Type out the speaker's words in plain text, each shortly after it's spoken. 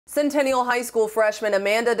Centennial High School freshman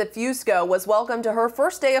Amanda DeFusco was welcomed to her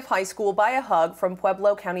first day of high school by a hug from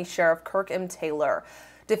Pueblo County Sheriff Kirk M. Taylor.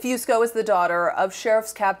 DeFusco is the daughter of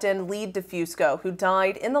Sheriff's Captain Lee DeFusco, who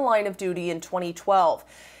died in the line of duty in 2012.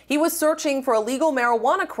 He was searching for illegal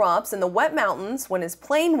marijuana crops in the wet mountains when his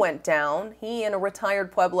plane went down. He and a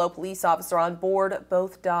retired Pueblo police officer on board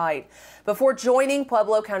both died. Before joining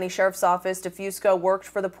Pueblo County Sheriff's Office, DeFusco worked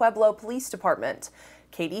for the Pueblo Police Department.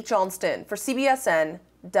 Katie Johnston for CBSN,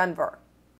 Denver.